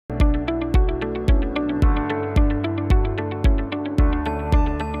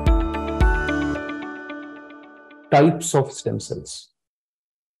types of stem cells: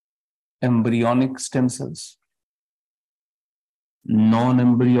 embryonic stem cells,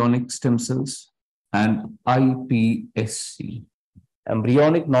 non-embryonic stem cells, and IPSC.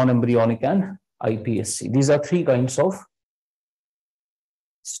 Embryonic, non-embryonic, and IPSC. These are three kinds of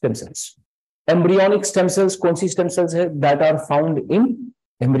stem cells. Embryonic stem cells कौन सी stem cells है? That are found in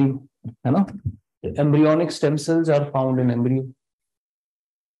embryo, है ना? Embryonic stem cells are found in embryo.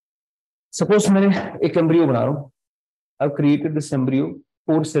 Suppose मैंने एक embryo बना रहा हूँ. I've created this embryo,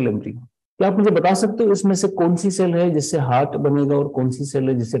 4-cell embryo. क्या आप मुझे बता सकते हो इसमें से कौन सी सेल है जिससे हार्ट बनेगा और कौन सी सेल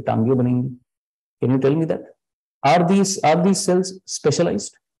है जिससे टांगे बनेंगी? Can you tell me that? Are these cells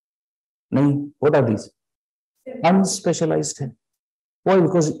specialized? नहीं. What are these? Unspecialized है. Why?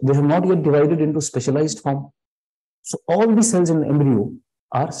 Because they have not yet divided into specialized form. So all the cells in embryo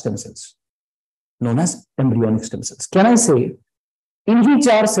are stem cells, known as embryonic stem cells. Can I say इन्हीं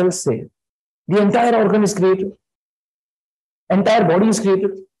 4 cells से the entire organ is created, entire body is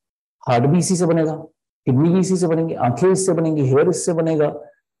created? Heart भी इसी से बनेगा, kidney भी इसी से बनेंगी, आंखें इससे बनेंगी, हेयर इससे बनेगा,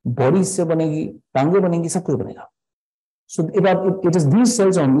 बॉडी इससे बनेगी, टांगे बनेंगी, सब कुछ बनेगा. So it is these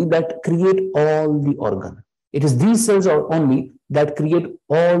cells only that create all the organ. It is these cells only that create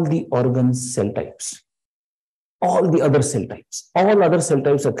all the organ cell types. All the other cell types. All other cell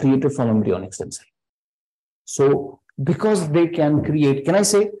types are created from embryonic stem cell. So because they can create, can I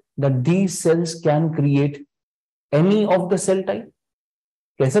say that these cells can create any of the cell type?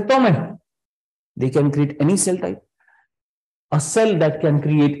 कह सकता हूं मैं? They can create any cell type. A cell that can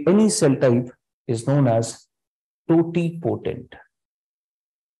create any cell type is known as totipotent.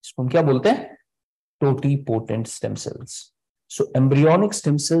 इसको हम क्या बोलते हैं? Totipotent stem cells. So embryonic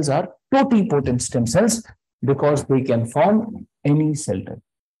stem cells are totipotent stem cells because they can form any cell type.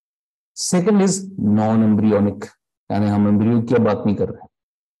 Second is non-embryonic. यानी हम embryo की बात नहीं कर रहे.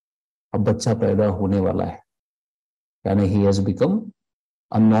 अब बच्चा पैदा होने वाला है. यानी he has become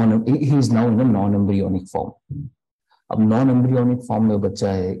he is now in a non-embryonic form. अब non-embryonic form में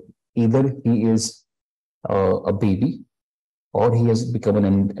बच्चा है. Either he is a baby or he has become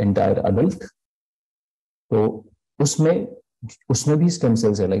an entire adult. तो उसमें भी stem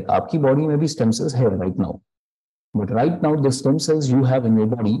cells है. Like आपकी body में भी stem cells है right now. But right now the stem cells you have in your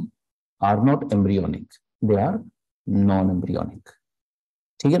body are not embryonic. They are non-embryonic.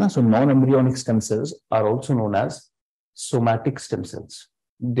 ठीक है ना? So non-embryonic stem cells are also known as somatic stem cells.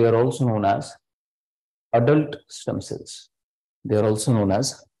 They are also known as adult stem cells. They are also known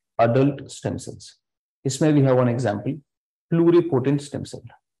as adult stem cells. इसमें we have one example, pluripotent stem cell.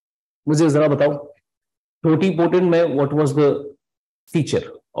 मुझे जरा बताओ, totipotent में what was the feature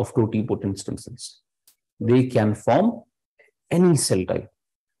of totipotent stem cells? They can form any cell type.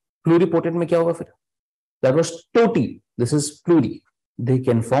 Pluripotent में क्या होगा फिर? That was toti. This is pluri. They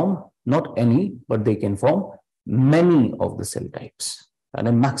can form not any, but they can form many of the cell types.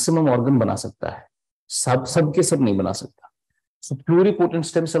 यानी maximum organ बना सकता है. सब के सब नहीं बना सकता. So pluripotent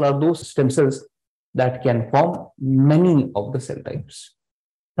stem cell are those stem cells that can form many of the cell types.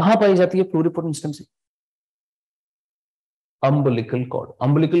 कहाँ पाई जाती है pluripotent stem cell? Umbilical cord.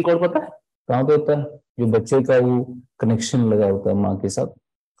 Umbilical cord पता है कहाँ पे होता है? जो बच्चे का वो कनेक्शन लगा होता है माँ के साथ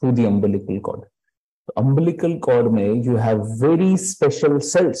through the umbilical cord. So umbilical cord में you have very special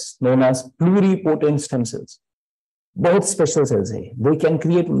cells known as pluripotent stem cells. बहुत स्पेशल सेल्स है. They can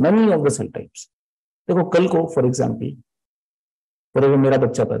create many of the cell types. देखो कल को फॉर एग्जाम्पल अगर मेरा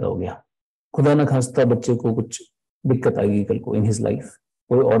बच्चा पैदा हो गया, खुदा ना खास्ता बच्चे को कुछ दिक्कत आएगी कल को इन हिज लाइफ,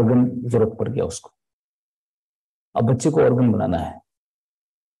 कोई ऑर्गन जरूरत पड़ गया उसको. अब बच्चे को ऑर्गन बनाना है.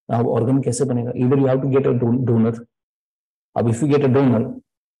 अब ऑर्गन कैसे बनेगा? Either you have to get a donor. अब if you get a donor,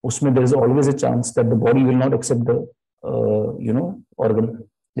 उसमें there is always a chance that the body will not accept the organ.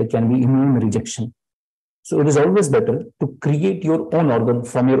 There can be immune rejection. So it is always better to create your own organ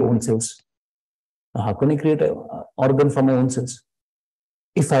from your own cells. How can I create an organ from my own cells?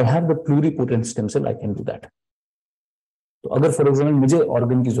 If I have the pluripotent stem cell, I can do that. तो अगर for example मुझे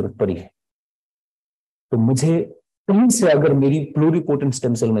organ की जरूरत पड़ी है, तो मुझे कहीं से अगर मेरी pluripotent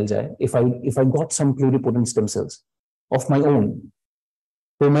stem cell मिल जाए, if I got some pluripotent stem cells of my own,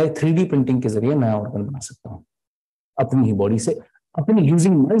 तो मैं 3D प्रिंटिंग के जरिए नया ऑर्गन बना सकता हूँ अपनी ही बॉडी से. अपनी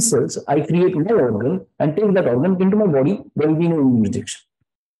using my cells, I create my organ and take that organ into my body. There will be no immune rejection.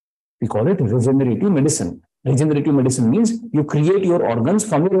 We call it regenerative medicine. Regenerative medicine means you create your organs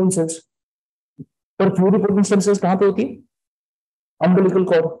from your own cells. पर pluripotent stem cells कहाँ पे होती है? Umbilical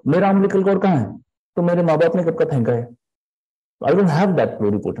cord. मेरा umbilical cord कहाँ है? तो मेरे माँ बाप ने कब का फेंका है. I don't have that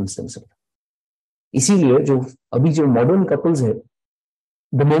pluripotent stem cell. इसीलिए जो modern couples है,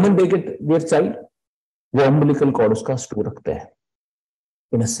 the moment they get their child, वो umbilical cord उसका स्टोर रखते हैं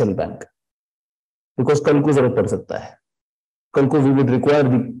in a cell bank. Because कल को जरूरत पड़ सकता है, कल को we would require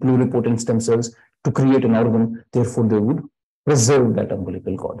the pluripotent stem cells to create an organ, therefore they would preserve that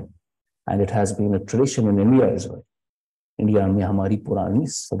umbilical cord, and it has been a tradition in India as well. India में हमारी पुरानी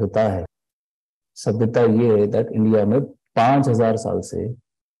सभ्यता है, सभ्यता ये है दैट इंडिया में 5000 साल से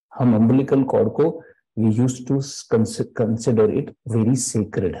हम अम्बिलिकल कॉर्ड को we used to consider it very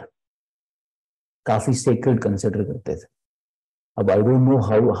sacred, काफी सेक्रेड कंसिडर करते थे। अब I don't know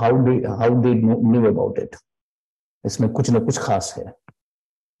how they knew about it, इसमें कुछ ना कुछ खास है।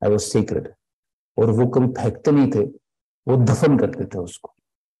 आई वाज सेक्रेड, और वो कभी फेंकते नहीं थे, वो दफन करते थे उसको,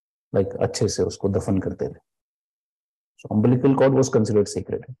 लाइक अच्छे से उसको दफन करते थे। So umbilical cord was considered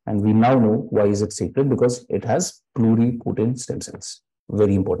sacred, and we now know why is it sacred, because it has pluripotent stem cells,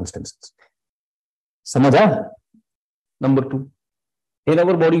 very important stem cells. समझ आया? Number 2, in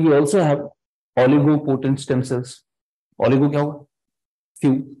our body we also have oligopotent stem cells. Oligo क्या होगा?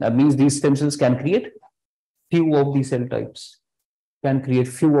 Few. That means these stem cells can create few of the cell types. Can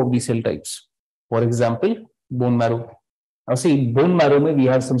create few of the cell types. For example, bone marrow. Now see, bone marrow में we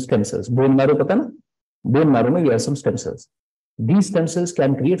have some stem cells. Bone marrow पता ना? Bone marrow में we have some stem cells. These stem cells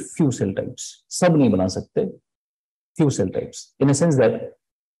can create few cell types. सब नहीं बना सकते, few cell types. In a sense that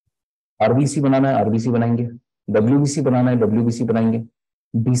RBC बनाना है RBC बनाएंगे, WBC बनाना है WBC बनाएंगे,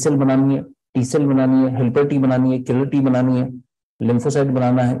 B cell बनानी है, T cell बनानी है, helper T बनानी है, killer T बनानी है, lymphocyte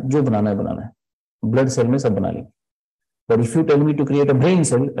बनाना है, जो बनाना है, blood cell में सब बना लेंगे. But if you tell me to create a brain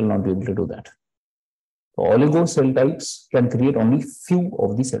cell, I will not be able to do that. So oligo cell types can create only few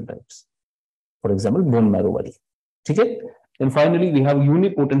of the cell types. For example, bone marrow वाली, ठीक है? And finally, we have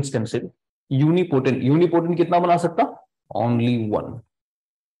unipotent stem cell. Unipotent कितना बना सकता? Only one.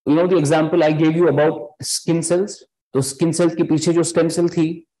 You know the example I gave you about skin cells. तो skin cells के पीछे जो stem cell थी,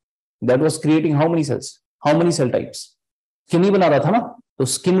 that was creating how many cells? How many cell types? Skin ही बना रहा था ना? तो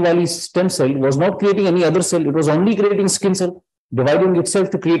skin वाली stem cell was not creating any other cell. It was only creating skin cell, dividing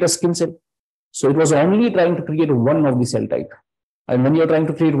itself to create a skin cell. So it was only trying to create one of the cell type. And when you are trying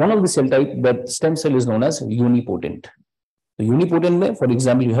to create one of the cell type, that stem cell is known as unipotent. So unipotent में, for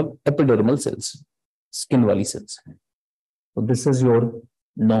example, you have epidermal cells, skin wali cells. So this is your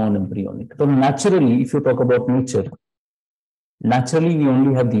non-embryonic. So naturally, if you talk about nature, naturally we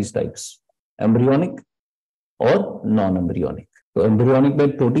only have these types: embryonic or non-embryonic. So embryonic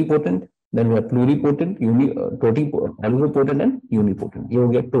में totipotent, then we have pluripotent, oligopotent and unipotent. ये हो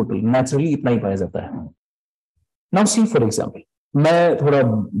गया total. Naturally इतना ही पाया जाता है. Now see, for example, मैं थोड़ा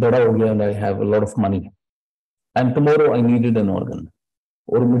बड़ा हो गया and I have a lot of money and tomorrow I needed an organ,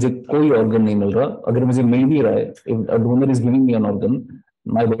 और मुझे कोई organ नहीं मिल रहा. अगर मुझे मिल भी रहा है, if a donor is giving me an organ,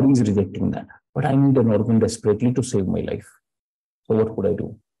 my body is rejecting that, but I need an organ desperately to save my life. So what could I do?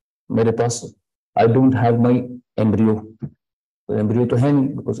 मेरे पास I don't have my embryo. तो embryo तो है नहीं,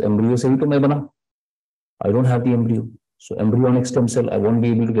 because embryo से ही तो मैं बना. I don't have the embryo, so embryonic stem cell I won't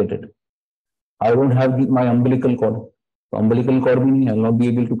be able to get it. I don't have my umbilical cord. तो umbilical cord भी नहीं, I will not be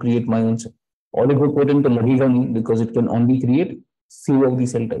able to create my own cell. Oligopotent तो लगेगा नहीं, because it can only create few of the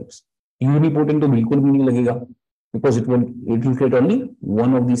cell types. Unipotent तो बिल्कुल भी नहीं लगेगा, because it will create only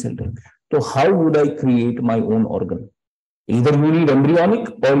one of the cell types. So how would I create my own organ? Either you need embryonic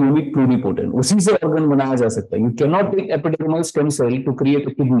or you need pluripotent. उसी से organ बनाया जा सकता है. You cannot take epidermal stem cell to create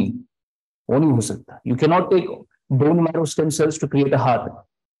a kidney. वो नहीं हो सकता. You cannot take bone marrow stem cells to create a heart.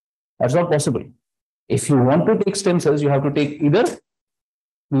 That's not possible. If you want to take stem cells, you have to take either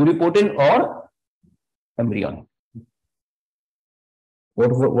pluripotent or embryonic.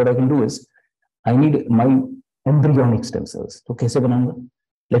 What I can do is, I need my embryonic stem cells. तो कैसे बनाऊंगा?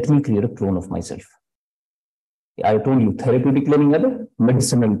 Let me create a clone of myself. I told you, therapeutic cloning है,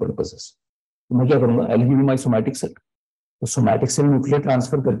 medicinal purposes. तो मैं क्या करूंगा? I'll give you my somatic cell. तो somatic cell nuclear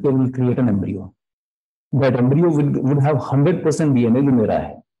transfer करके will create an embryo. That embryo would have 100% DNA जो मेरा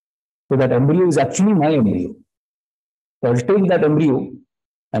है. So that embryo is actually my embryo. So I'll take that embryo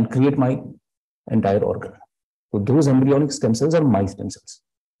and create my entire organ. So those embryonic stem cells are my stem cells.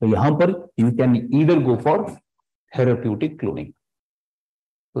 So यहाँ पर you can either go for therapeutic cloning.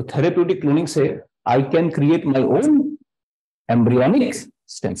 So therapeutic cloning से I can create my own embryonic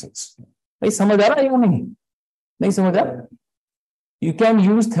stem cells. नहीं समझ आ रहा है या नहीं? नहीं समझ आ रहा? You can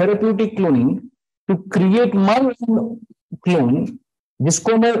use therapeutic cloning to create my own clone,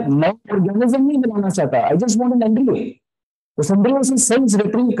 जिसको मैं नया ऑर्गेनिज्म नहीं बनाना चाहता. I just want an embryo. उस एम्ब्रियो से सेल्स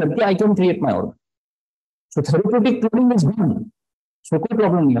रिट्रीव करके I can create my organ. So therapeutic cloning is done. सो कोई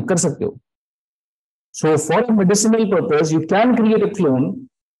प्रॉब्लम नहीं है, कर सकते हो. So for a medicinal purpose you can create a clone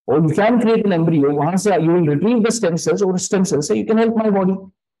और you can create an embryo. वहां से you will retrieve the stem cells और स्टेम सेल्स से you can help my body.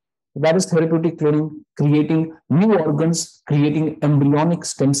 That is therapeutic cloning, creating new organs, creating embryonic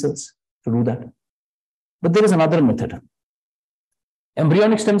stem cells. To do that but there is another method.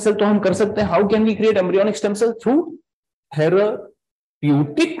 Embryonic stem cell तो हम कर सकते हैं। How can we create embryonic stem cell? Through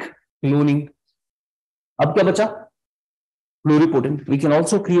therapeutic cloning. अब क्या बचा? Pluripotent. We can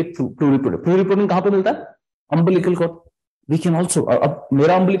also create pluripotent. Pluripotent कहां पे मिलता है? Umbilical cord. We can also, अब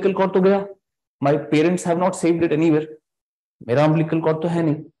मेरा अम्बिलिकल कॉर्ड तो गया, my parents have not saved it anywhere, मेरा अम्बिलिकल कॉर्ड तो है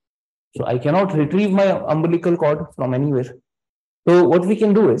नहीं, so I cannot retrieve my umbilical cord from anywhere. So what we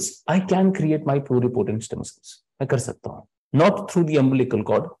can do is I can create my pluripotent stem cells. मैं कर सकता हूँ, not through the umbilical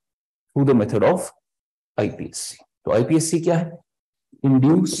cord, through the method of IPSC. तो IPSC क्या है?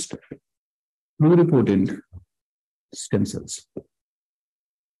 Induced pluripotent stem cells.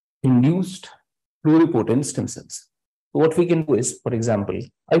 Induced pluripotent stem cells. So what we can do is, for example,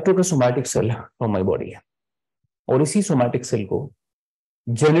 I took a somatic cell from my body, और इसी somatic cell को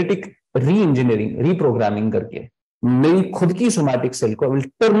genetic री engineering, reprogramming करके मेरी खुद की सोमैटिक सेल को will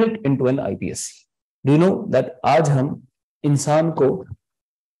turn it into an IPSC. Do you know that आज हम इंसान को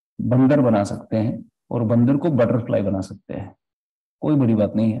बंदर बना सकते हैं और बंदर को बटरफ्लाई बना सकते हैं। कोई बड़ी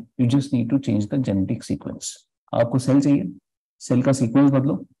बात नहीं है, you just need to change the genetic sequence. आपको सेल चाहिए, सेल का सीक्वेंस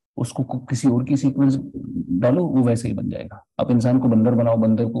बदलो, उसको किसी और की सीक्वेंस डालो, वो वैसे ही बन जाएगा। आप इंसान को बंदर बनाओ,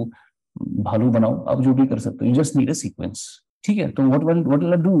 बंदर को भालू बनाओ, आप जो भी कर सकते हो, you just need a sequence. ठीक है, तो what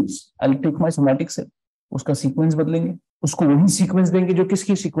will I do is I'll take my somatic cell, उसका सीक्वेंस बदलेंगे, उसको वही सीक्वेंस देंगे जो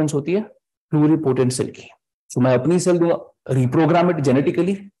किसकी सीक्वेंस होती है? प्लूरिपोटेंट सेल की। तो मैं अपनी सेल दूंगा, reprogram it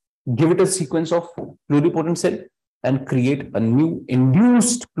genetically, give it a sequence of pluripotent cell and create a new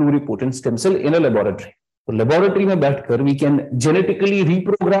induced pluripotent stem cell in a laboratory. तो लेबोरेटरी में बैठकर we can genetically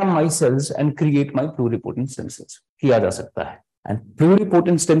reprogram my sales and create my pluripotent stem cells. किया जा सकता है। And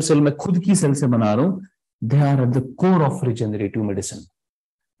pluripotent stem cell मैं खुद की सेल से बना रहा हूं। They are at the core of regenerative medicine.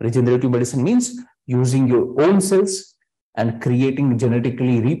 Regenerative medicine means using your own cells and creating,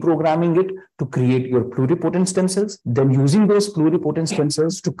 genetically reprogramming it to create your pluripotent stem cells, then using those pluripotent stem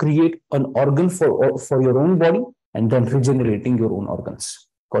cells to create an organ for your own body, and then regenerating your own organs.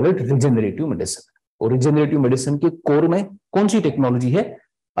 Call it regenerative medicine. और regenerative medicine के core में कौन सी technology है?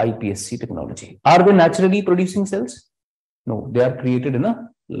 IPSC technology. Are they naturally producing cells? No, they are created in a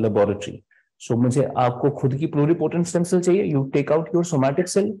laboratory. सो मुझे आपको खुद की pluripotent stem cell चाहिए, you take out your somatic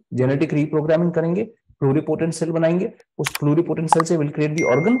cell, genetic reprogramming करेंगे, प्लूरिपोटेंट सेल बनाएंगे, उस प्लूरिपोटेंट सेल से विल क्रिएट दी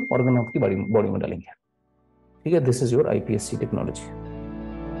ऑर्गन आपकी बॉडी में डालेंगे। ठीक है, this is your IPSC technology.